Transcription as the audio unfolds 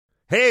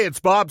Hey, it's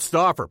Bob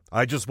Stauffer.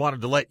 I just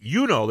wanted to let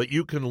you know that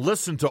you can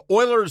listen to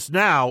Oilers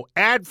Now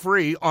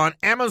ad-free on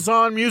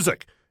Amazon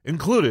Music,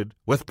 included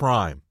with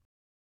Prime.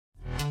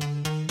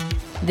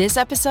 This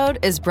episode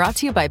is brought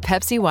to you by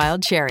Pepsi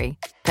Wild Cherry.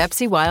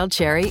 Pepsi Wild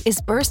Cherry is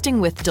bursting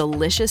with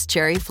delicious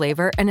cherry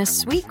flavor and a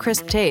sweet,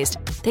 crisp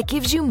taste that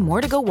gives you more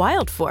to go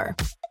wild for.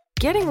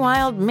 Getting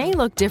wild may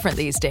look different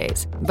these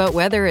days, but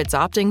whether it's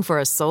opting for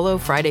a solo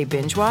Friday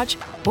binge watch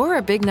or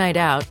a big night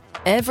out,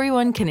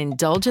 everyone can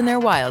indulge in their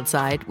wild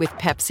side with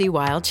Pepsi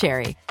Wild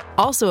Cherry.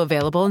 Also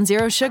available in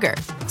Zero Sugar.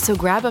 So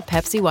grab a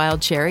Pepsi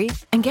Wild Cherry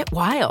and get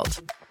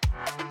wild.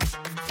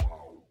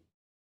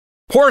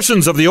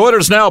 Portions of the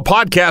Oilers Now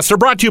podcast are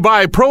brought to you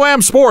by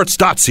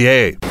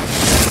ProAmSports.ca.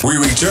 We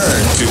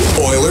return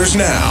to Oilers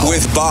Now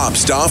with Bob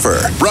Stauffer.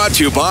 Brought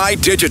to you by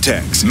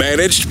Digitex.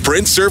 Managed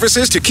print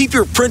services to keep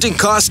your printing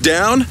costs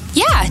down?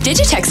 Yeah,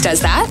 Digitex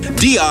does that.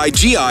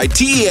 Digitex.ca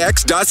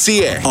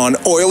on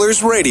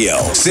Oilers Radio,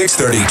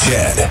 630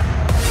 CHED.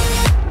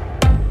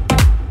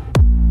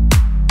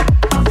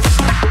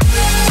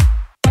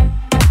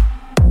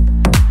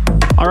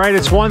 All right,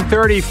 it's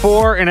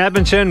 1:34 in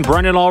Edmonton.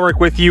 Brendan Ulrich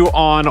with you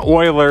on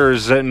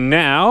Oilers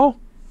Now.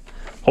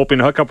 Hoping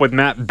to hook up with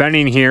Matt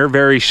Benning here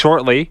very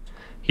shortly.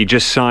 He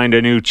just signed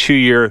a new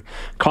 2-year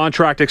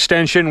contract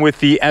extension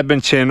with the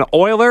Edmonton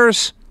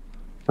Oilers.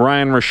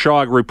 Ryan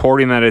Rishaug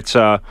reporting that it's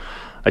a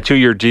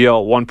 2-year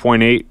deal,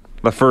 1.8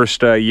 the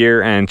first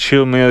year and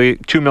 $2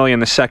 million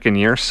the second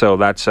year. So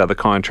that's the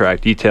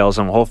contract details,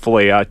 and we'll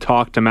hopefully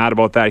talk to Matt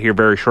about that here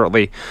very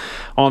shortly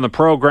on the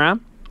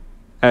program.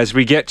 As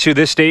we get to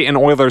this day in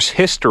Oilers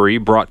history,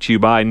 brought to you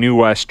by New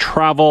West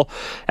Travel,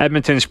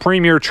 Edmonton's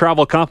premier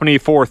travel company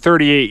for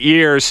 38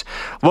 years.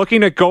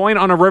 Looking at going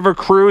on a river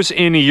cruise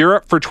in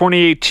Europe for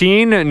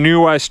 2018,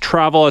 New West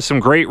Travel has some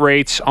great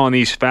rates on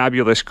these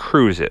fabulous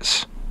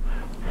cruises.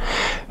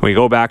 We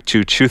go back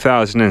to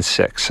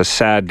 2006, a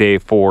sad day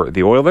for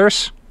the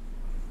Oilers.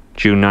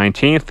 June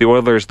 19th, the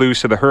Oilers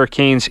lose to the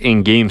Hurricanes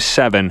in Game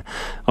 7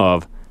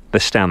 of the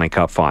Stanley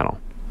Cup Final.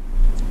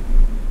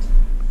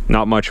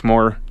 Not much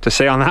more to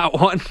say on that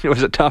one. It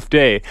was a tough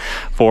day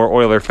for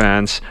Oiler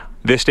fans.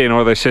 This day in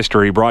Oilers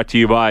history brought to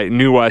you by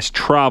New West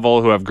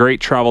Travel, who have great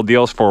travel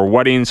deals for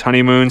weddings,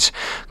 honeymoons,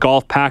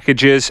 golf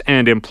packages,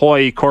 and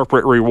employee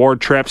corporate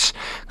reward trips.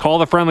 Call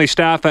the friendly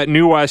staff at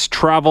New West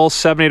Travel,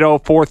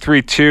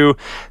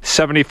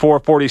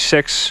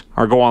 780-432-7446,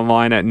 or go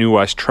online at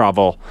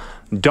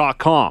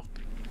newwesttravel.com.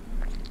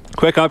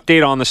 Quick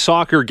update on the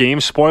soccer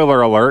game.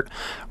 Spoiler alert,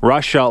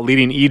 Russia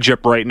leading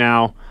Egypt right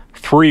now,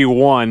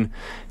 3-1,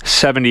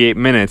 78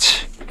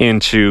 minutes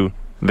into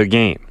the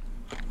game.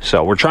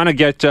 So we're trying to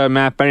get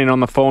Matt Benning on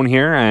the phone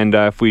here, and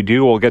if we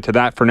do, we'll get to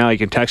that. For now, you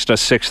can text us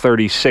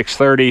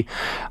 630-630.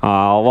 A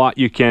lot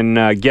you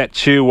can get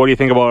to. What do you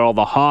think about all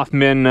the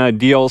Hoffman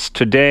deals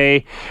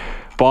today?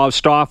 Bob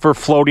Stauffer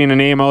floating a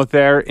name out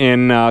there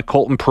in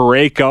Colton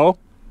Parayko.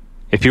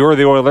 If you were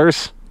the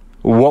Oilers,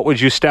 what would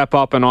you step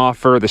up and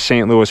offer the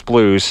St. Louis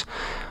Blues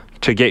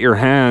to get your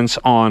hands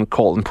on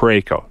Colton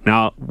Parayko?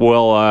 Now,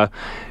 we'll...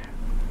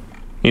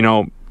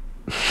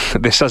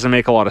 this doesn't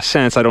make a lot of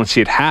sense. I don't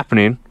see it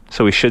happening,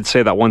 so we should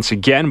say that once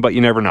again, but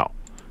you never know.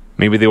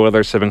 Maybe the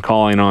Oilers have been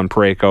calling on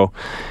Parayko,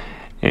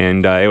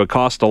 and it would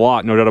cost a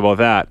lot, no doubt about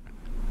that.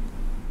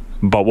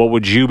 But what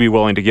would you be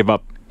willing to give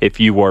up if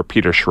you were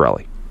Peter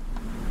Chiarelli?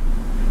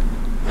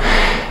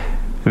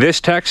 This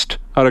text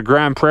out of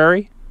Grand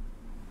Prairie: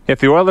 if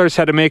the Oilers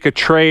had to make a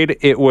trade,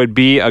 it would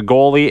be a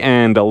goalie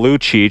and a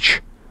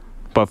Lucic,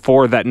 but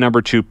for that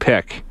number 2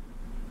 pick,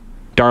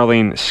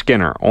 Darlene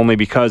Skinner, only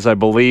because I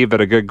believe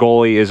that a good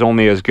goalie is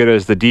only as good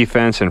as the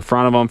defense in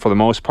front of him for the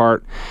most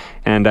part,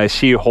 and I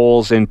see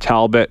holes in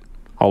Talbot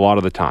a lot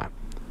of the time.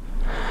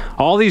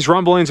 All these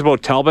rumblings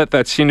about Talbot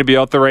that seem to be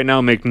out there right now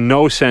make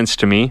no sense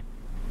to me.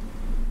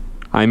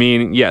 I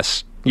mean,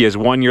 yes, he has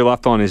 1 year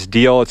left on his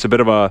deal. It's a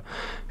bit of a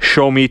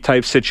show-me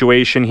type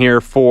situation here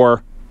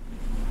for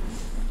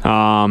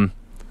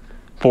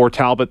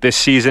Talbot this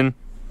season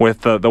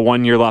with the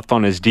 1 year left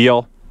on his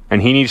deal.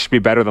 And he needs to be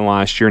better than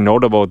last year, no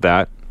doubt about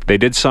that. They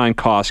did sign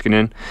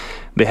Koskinen.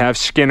 They have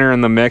Skinner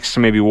in the mix to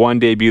maybe one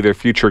day be their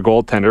future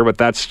goaltender, but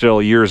that's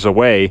still years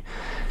away.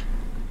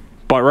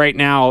 But right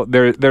now,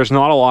 there's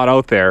not a lot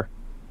out there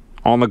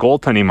on the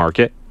goaltending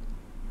market.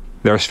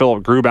 There's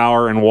Philip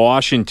Grubauer in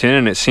Washington,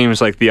 and it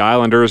seems like the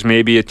Islanders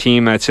may be a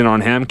team that's in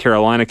on him.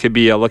 Carolina could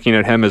be looking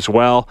at him as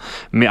well.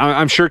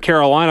 I'm sure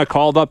Carolina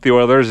called up the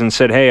Oilers and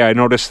said, hey, I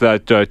noticed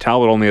that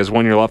Talbot only has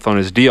 1 year left on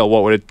his deal.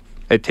 What would it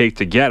take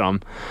to get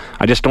him?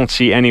 I just don't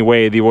see any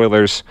way the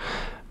Oilers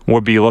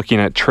would be looking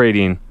at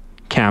trading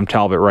Cam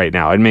Talbot right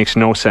now. It makes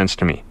no sense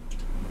to me.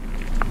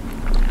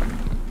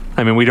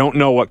 I mean, we don't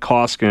know what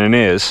Koskinen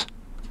is.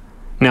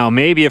 Now,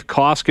 maybe if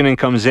Koskinen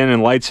comes in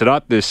and lights it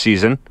up this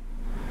season,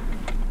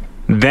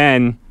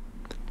 then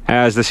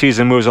as the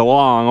season moves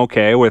along,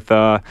 okay, with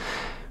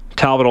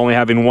Talbot only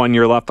having 1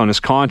 year left on his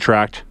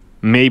contract,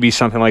 maybe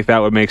something like that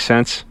would make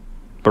sense.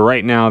 But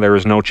right now, there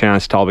is no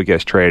chance Talbot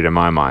gets traded in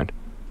my mind.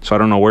 So I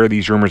don't know where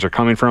these rumors are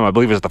coming from. I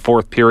believe it's the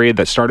fourth period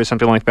that started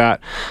something like that.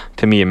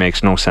 To me, it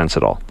makes no sense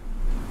at all.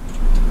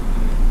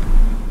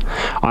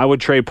 I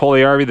would trade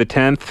Puljujarvi the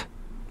 10th,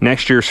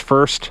 next year's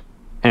first,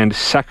 and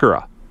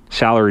Sekera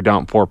salary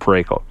dump for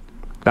Parayko.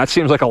 That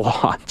seems like a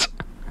lot.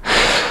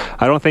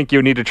 I don't think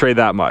you need to trade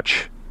that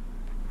much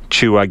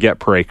to get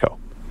Parayko.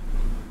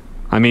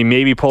 I mean,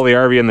 maybe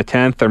Puljujarvi in the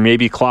 10th, or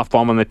maybe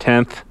Klefbom in the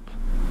 10th.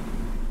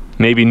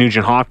 Maybe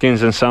Nugent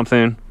Hopkins in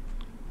something.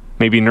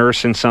 Maybe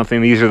Nurse in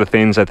something. These are the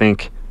things I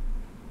think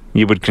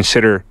you would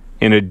consider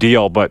in a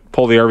deal. But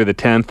Puljujarvi the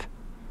 10th,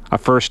 a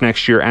first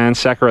next year, and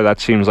Sekera, that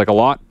seems like a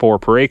lot for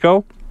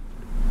Parayko.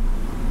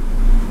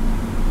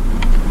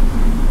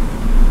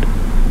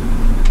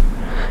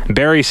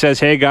 Barry says,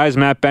 hey guys,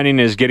 Matt Benning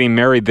is getting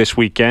married this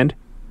weekend.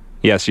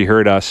 Yes, you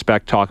heard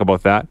Spec talk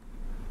about that.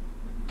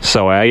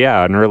 So,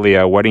 yeah, an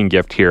early wedding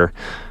gift here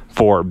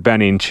for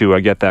Benning to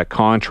get that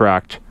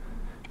contract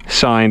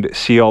signed,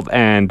 sealed,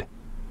 and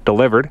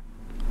delivered.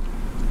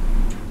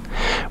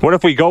 What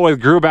if we go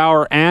with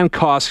Grubauer and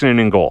Koskinen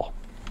in goal?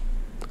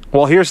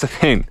 Well, here's the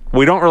thing.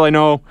 We don't really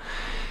know.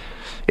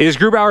 Is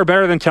Grubauer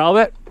better than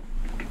Talbot?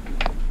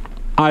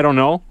 I don't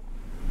know.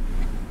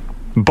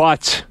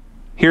 But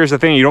here's the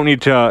thing. You don't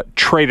need to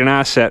trade an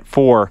asset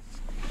for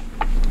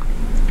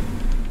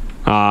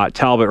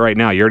Talbot right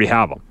now. You already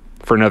have him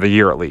for another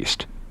year at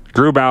least.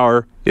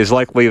 Grubauer is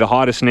likely the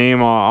hottest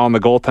name on the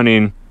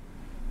goaltending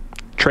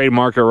trade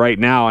market right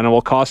now, and it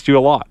will cost you a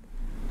lot.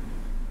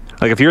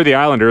 Like if you're the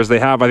Islanders, they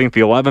have, I think,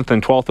 the 11th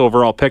and 12th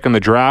overall pick in the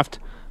draft.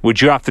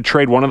 Would you have to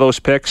trade one of those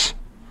picks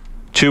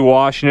to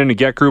Washington to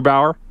get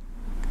Grubauer?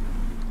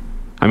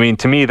 I mean,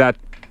 to me, that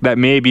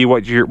may be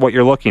what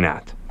you're looking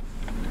at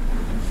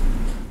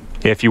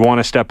if you want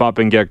to step up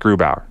and get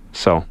Grubauer.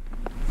 So,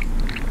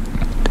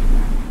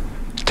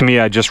 to me,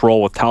 I just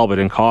roll with Talbot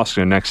and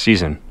Koskinen next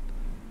season.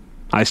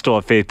 I still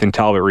have faith in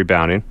Talbot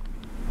rebounding.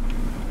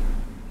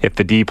 If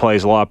the D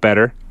plays a lot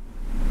better,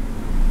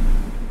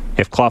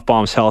 if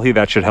Klefbom's healthy,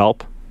 that should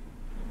help.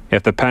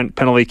 If the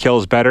penalty kill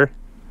is better,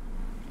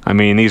 I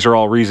mean, these are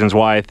all reasons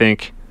why I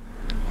think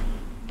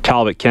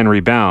Talbot can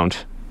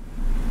rebound.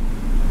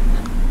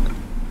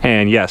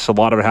 And yes, a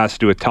lot of it has to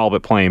do with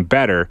Talbot playing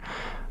better,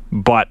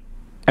 but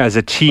as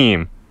a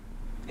team,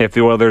 if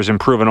the Oilers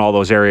improve in all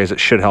those areas, it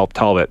should help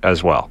Talbot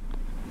as well.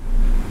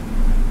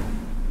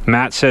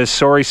 Matt says,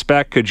 sorry,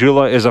 Spec,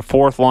 Caggiula is a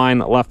fourth-line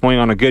left wing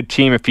on a good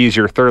team. If he's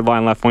your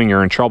third-line left wing,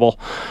 you're in trouble.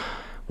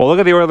 Well, look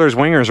at the Oilers'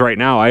 wingers right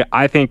now.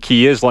 I think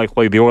he is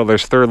likely the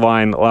Oilers'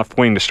 third-line left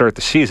wing to start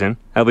the season,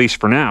 at least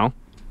for now,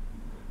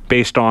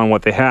 based on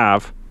what they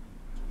have.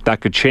 That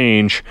could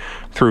change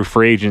through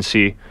free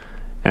agency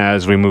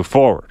as we move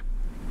forward.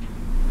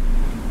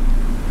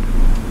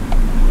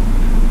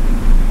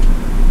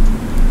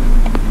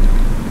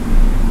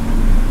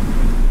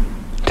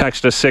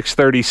 Text us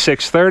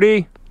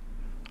 630-630.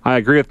 I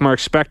agree with Mark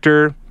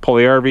Spector.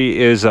 Puljujarvi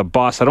is a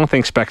bust. I don't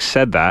think Spec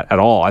said that at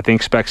all. I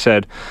think Spec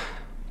said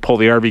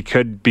Puljujarvi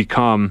could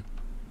become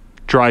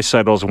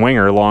Draisaitl's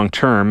winger long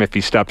term if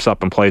he steps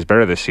up and plays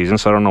better this season.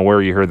 So I don't know where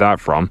you heard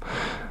that from.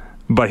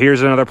 But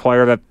here's another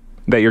player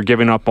that you're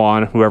giving up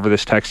on, whoever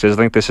this text is. I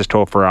think this is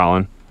Topher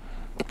Allen.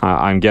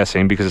 I'm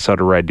guessing because it's out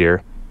of Red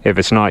Deer. If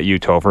it's not you,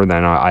 Topher,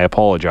 then I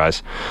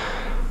apologize.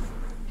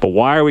 But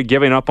why are we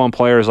giving up on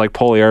players like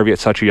Puljujarvi at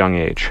such a young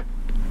age?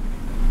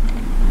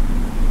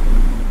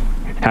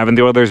 Haven't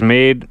the Oilers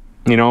made,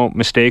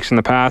 mistakes in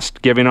the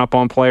past giving up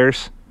on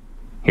players?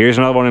 Here's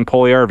another one in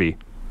Puljujarvi.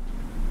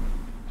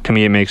 To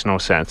me, it makes no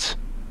sense.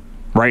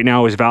 Right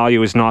now, his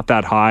value is not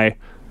that high,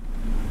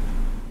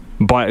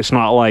 but it's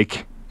not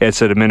like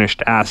it's a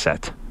diminished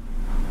asset.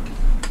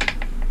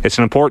 It's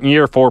an important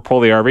year for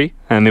Puljujarvi,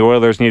 and the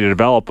Oilers need to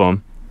develop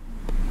him,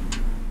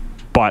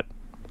 but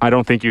I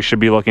don't think you should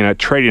be looking at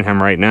trading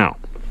him right now.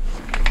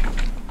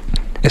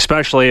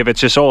 Especially if it's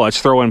just, let's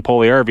throw in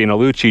Puljujarvi in a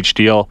Lucic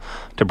deal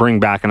to bring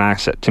back an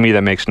asset. To me,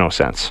 that makes no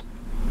sense.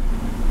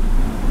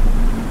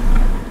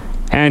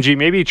 Angie,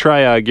 maybe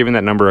try giving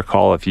that number a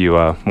call if you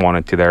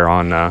wanted to there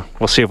on...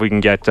 we'll see if we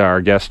can get our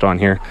guest on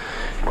here.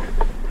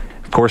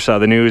 Of course,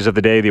 the news of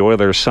the day, the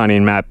Oilers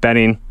signing Matt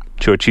Benning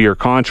to a 2-year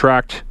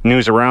contract.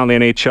 News around the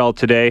NHL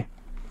today.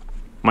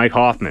 Mike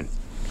Hoffman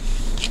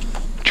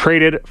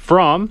traded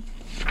from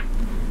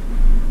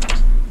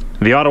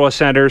the Ottawa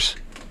Senators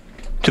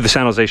to the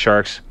San Jose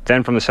Sharks,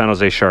 then from the San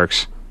Jose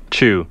Sharks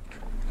to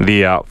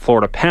the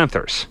Florida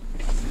Panthers.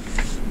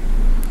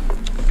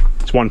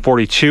 It's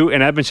 1:42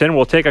 in Edmonton.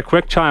 We'll take a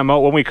quick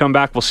timeout. When we come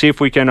back, we'll see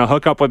if we can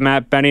hook up with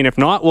Matt Benning. If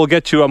not, we'll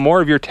get to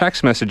more of your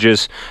text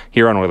messages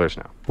here on Oilers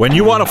Now. When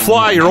you want to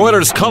fly your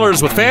Oilers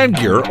colors with fan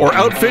gear or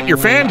outfit your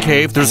fan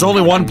cave, there's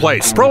only one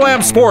place.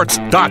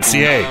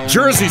 ProAmSports.ca.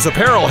 Jerseys,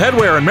 apparel,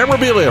 headwear, and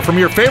memorabilia from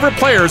your favorite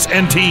players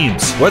and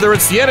teams. Whether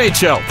it's the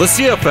NHL, the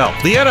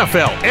CFL, the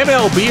NFL,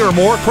 MLB, or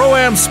more,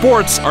 Pro-Am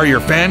Sports are your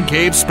fan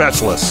cave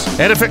specialists.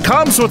 And if it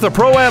comes with a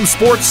Pro-Am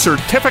Sports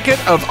Certificate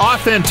of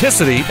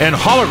Authenticity and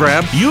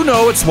hologram, you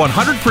know it's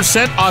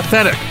 100%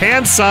 authentic,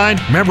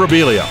 hand-signed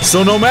memorabilia.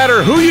 So no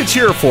matter who you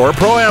cheer for,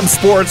 Pro-Am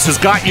Sports has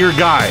got your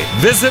guy.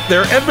 Visit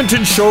their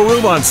Edmonton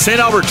showroom on St.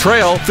 Albert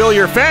Trail. Fill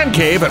your fan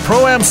cave at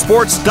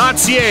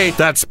ProAmSports.ca.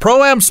 That's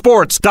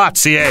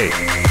ProAmSports.ca.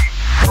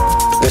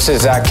 This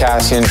is Zach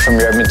Cassian from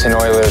your Edmonton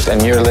Oilers,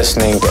 and you're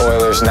listening to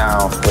Oilers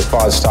Now with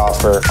Bob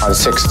Stauffer on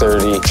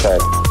 630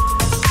 CHED.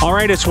 All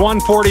right, it's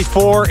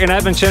 1:44 in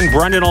Edmonton.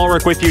 Brendan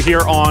Ulrich with you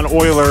here on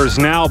Oilers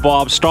Now.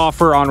 Bob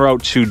Stauffer en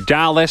route to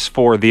Dallas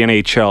for the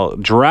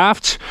NHL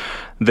Draft.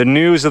 The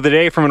news of the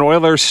day from an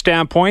Oilers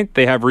standpoint,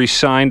 they have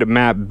re-signed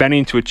Matt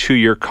Benning to a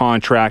 2-year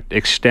contract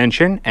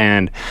extension,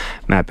 and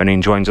Matt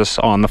Benning joins us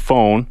on the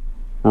phone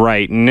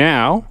right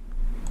now.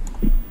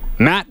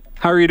 Matt,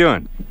 how are you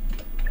doing?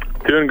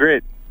 Doing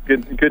great.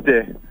 Good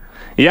day.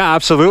 Yeah,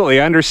 absolutely.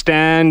 I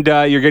understand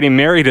you're getting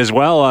married as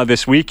well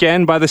this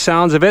weekend by the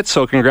sounds of it,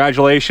 so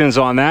congratulations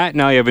on that.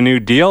 Now you have a new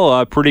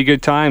deal. Pretty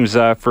good times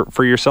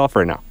for yourself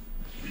right now.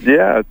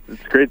 Yeah,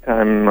 it's a great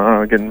time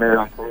getting married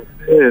on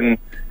Thursday and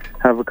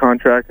have a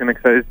contract, and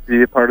excited to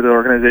be a part of the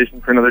organization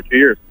for another 2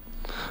 years.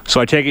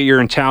 So I take it you're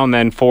in town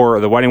then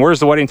for the wedding. Where's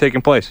the wedding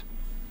taking place?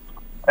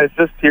 It's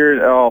just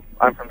here.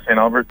 I'm from St.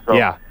 Albert, so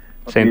yeah,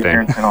 same thing.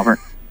 Here in St. Albert.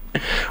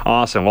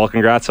 Awesome. Well,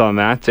 congrats on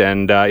that.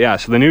 And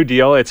so the new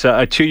deal, it's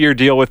a 2-year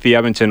deal with the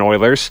Edmonton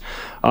Oilers.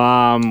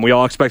 We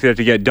all expected it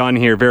to get done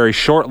here very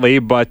shortly,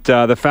 but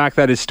the fact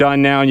that it's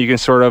done now and you can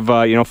sort of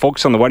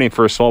focus on the wedding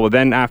first of all, but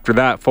then after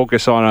that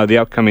focus on the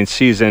upcoming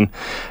season,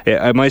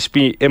 it must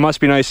be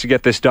nice to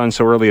get this done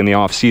so early in the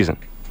off season.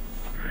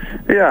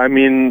 Yeah, I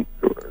mean,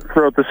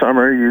 throughout the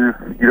summer you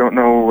don't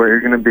know where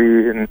you're going to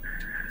be, and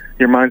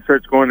your mind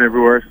starts going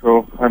everywhere.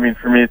 So I mean,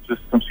 for me, it's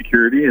just some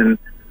security, and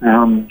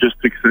just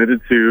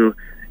excited to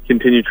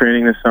continue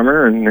training this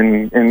summer and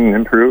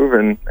improve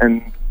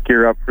and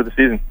gear up for the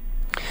season.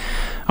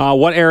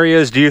 What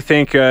areas do you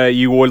think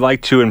you would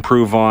like to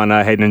improve on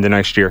heading into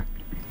next year?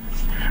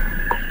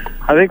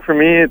 I think for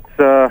me,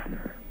 it's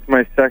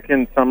my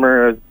second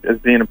summer as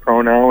being a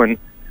pro now, and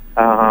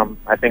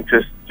I think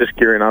just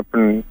gearing up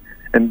and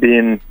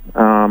being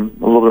a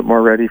little bit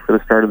more ready for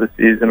the start of the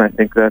season. I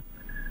think that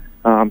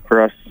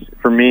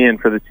for me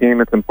and for the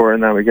team, it's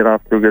important that we get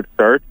off to a good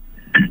start.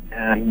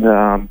 And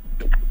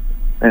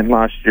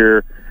last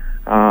year,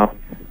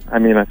 I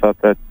mean, I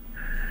thought that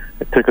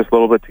it took us a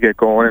little bit to get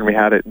going, and we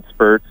had it in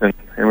spurts, and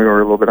we were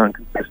a little bit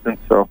inconsistent.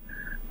 So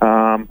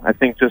I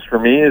think just for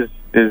me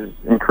is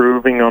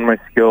improving on my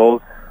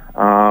skills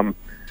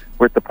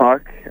with the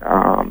puck.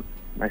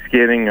 My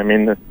skating, I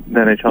mean, the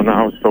NHL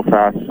now is so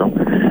fast, so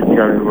you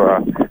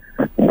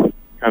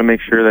got to make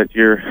sure that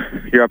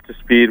you're up to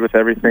speed with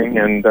everything,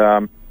 and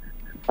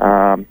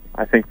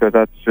I think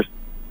that's just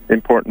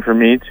important for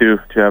me to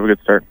have a good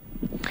start.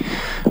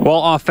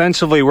 Well,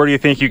 offensively, where do you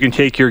think you can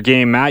take your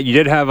game, Matt? You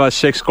did have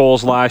 6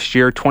 goals last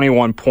year,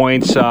 21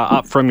 points,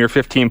 up from your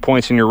 15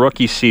 points in your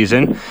rookie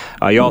season.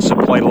 You also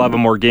played 11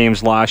 more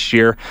games last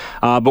year.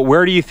 But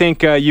where do you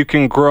think you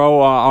can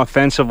grow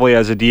offensively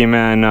as a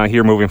D-man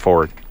here moving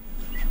forward?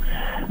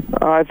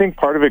 I think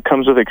part of it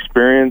comes with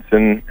experience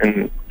and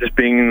just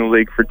being in the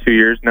league for 2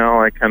 years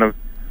now. I kind of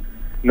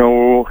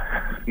know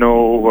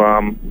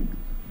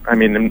I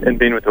mean, and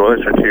being with the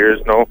Oilers for 2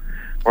 years, know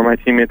where my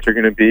teammates are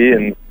going to be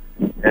and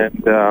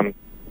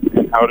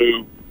how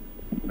to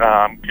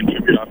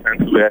contribute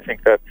offensively. I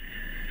think that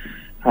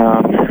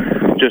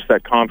just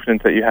that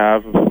confidence that you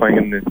have of playing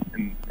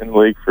in the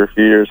league for a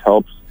few years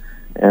helps,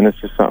 and it's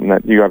just something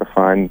that you got to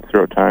find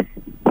throughout time.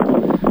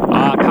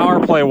 Power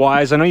play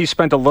wise, I know you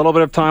spent a little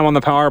bit of time on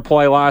the power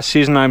play last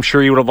season. I'm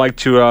sure you would have liked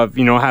to have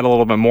had a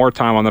little bit more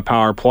time on the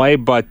power play,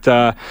 but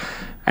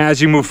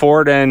as you move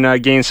forward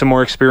and gain some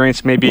more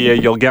experience, maybe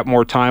you'll get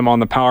more time on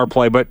the power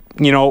play. But,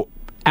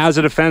 as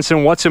a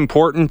defenseman, what's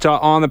important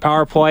on the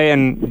power play?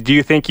 And do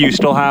you think you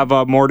still have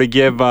more to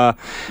give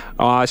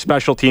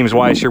special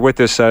teams-wise here with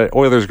this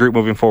Oilers group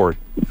moving forward?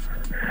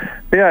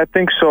 Yeah, I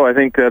think so. I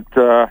think that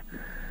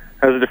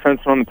as a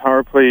defenseman on the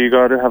power play, you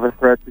got to have a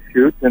threat to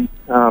shoot. And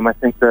I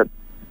think that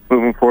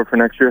moving forward for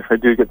next year, if I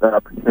do get that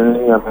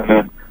opportunity, I'm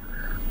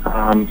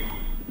going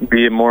to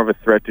be more of a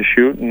threat to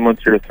shoot. And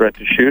once you're a threat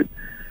to shoot,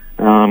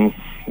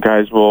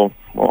 guys will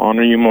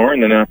honor you more,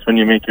 and then that's when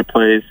you make your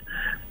plays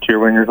to your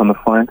wingers on the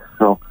flank.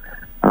 So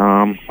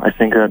I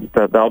think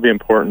that'll be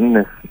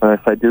important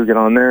if I do get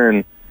on there,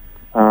 and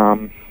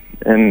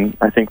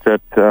I think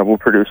that we'll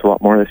produce a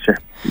lot more this year.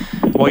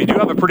 Well, you do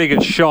have a pretty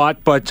good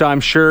shot, but I'm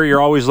sure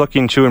you're always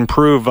looking to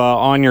improve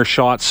on your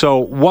shot. So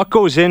what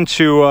goes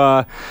into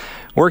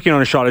working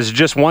on a shot? Is it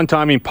just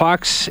one-timing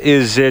pucks?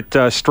 Is it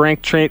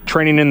strength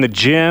training in the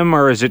gym,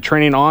 or is it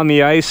training on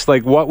the ice?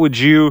 Like, what would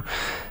you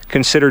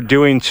consider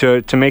doing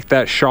to make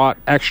that shot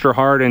extra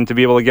hard and to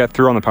be able to get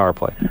through on the power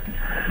play?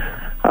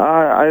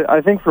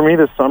 I think for me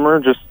this summer,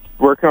 just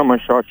working on my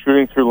shot,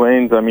 shooting through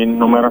lanes. I mean,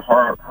 no matter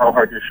how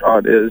hard your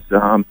shot is,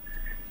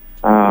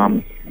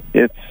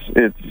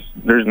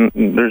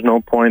 there's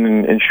no point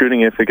in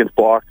shooting if it gets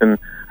blocked, and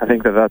I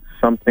think that's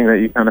something that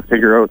you kind of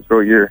figure out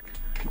through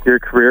your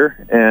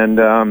career,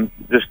 and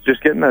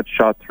just getting that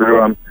shot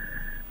through.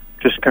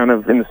 Just kind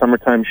of in the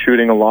summertime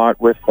shooting a lot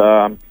with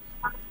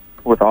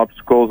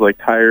obstacles like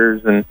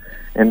tires and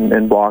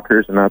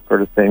blockers and that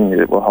sort of thing.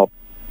 It will help.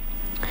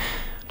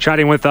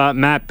 Chatting with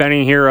Matt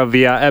Benning here of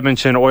the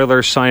Edmonton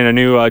Oilers, signing a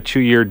new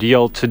 2-year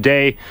deal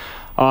today.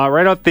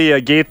 Right out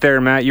the gate there,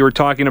 Matt, you were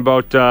talking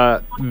about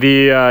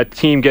the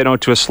team getting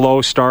out to a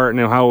slow start and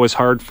how it was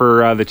hard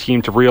for the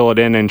team to reel it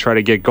in and try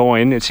to get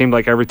going. It seemed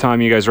like every time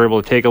you guys were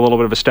able to take a little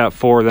bit of a step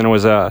forward, then it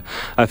was a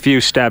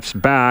few steps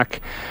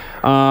back.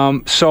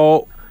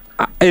 So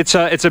it's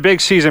a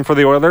big season for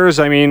the Oilers.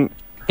 I mean,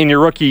 in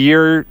your rookie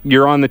year,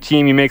 you're on the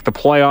team, you make the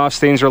playoffs,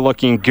 things are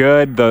looking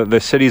good, the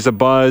city's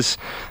abuzz.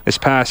 This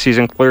past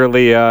season,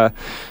 clearly,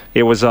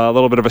 it was a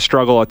little bit of a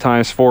struggle at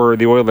times for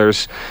the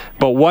Oilers.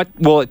 But what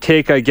will it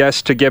take, I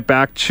guess, to get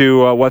back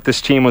to what this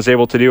team was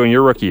able to do in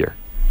your rookie year?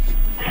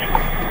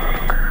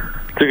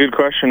 It's a good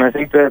question. I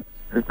think that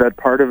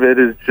part of it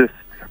is just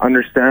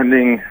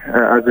understanding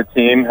as a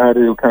team how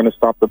to kind of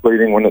stop the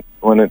bleeding when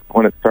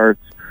it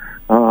starts.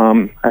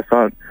 I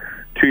thought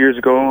 2 years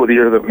ago, the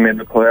year that we made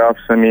the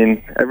playoffs, I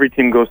mean, every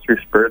team goes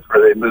through spurts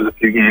where they lose a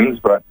few games,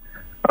 but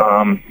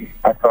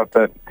I thought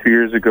that 2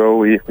 years ago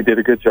we did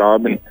a good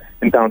job in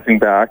bouncing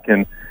back,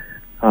 and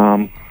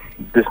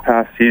this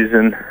past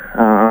season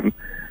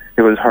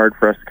it was hard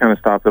for us to kind of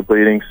stop the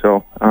bleeding.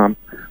 So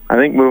I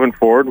think moving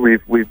forward,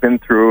 we've been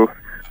through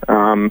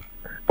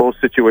both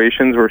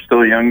situations. We're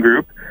still a young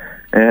group,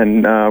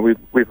 and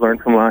we've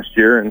learned from last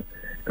year, and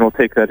we'll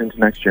take that into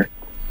next year.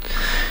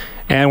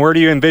 And where do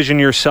you envision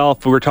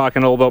yourself? We were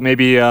talking a little about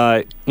maybe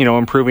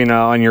improving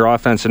on your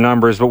offensive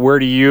numbers, but where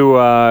do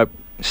you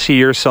see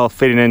yourself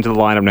fitting into the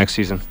lineup next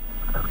season?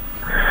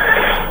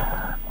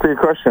 Good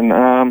question.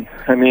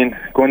 I mean,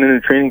 going into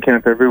training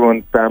camp,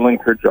 everyone's battling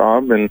for a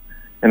job, and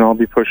I'll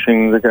be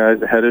pushing the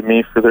guys ahead of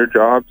me for their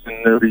jobs,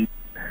 and there'll be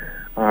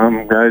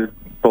guys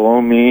below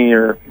me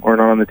or not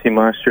on the team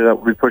last year that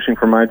will be pushing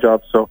for my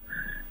job. So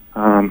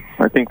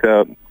I think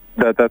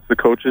that's the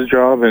coach's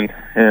job, and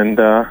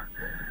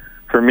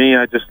for me,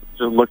 I just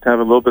look to have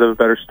a little bit of a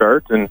better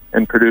start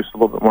and produce a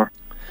little bit more.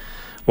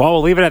 Well,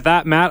 we'll leave it at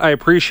that, Matt. I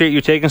appreciate you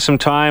taking some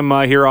time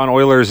here on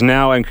Oilers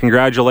Now, and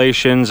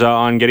congratulations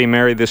on getting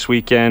married this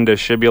weekend. It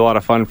should be a lot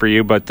of fun for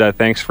you, but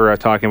thanks for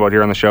talking about it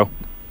here on the show.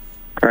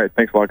 All right,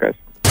 thanks a lot, guys.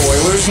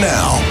 Oilers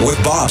Now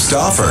with Bob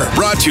Stauffer.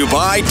 Brought to you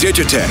by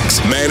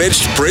Digitex.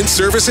 Managed print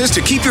services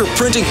to keep your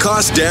printing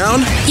costs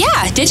down?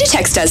 Yeah,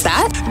 Digitex does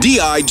that.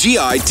 Digitex.ca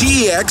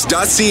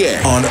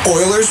on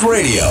Oilers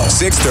Radio,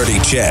 630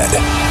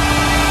 CHED.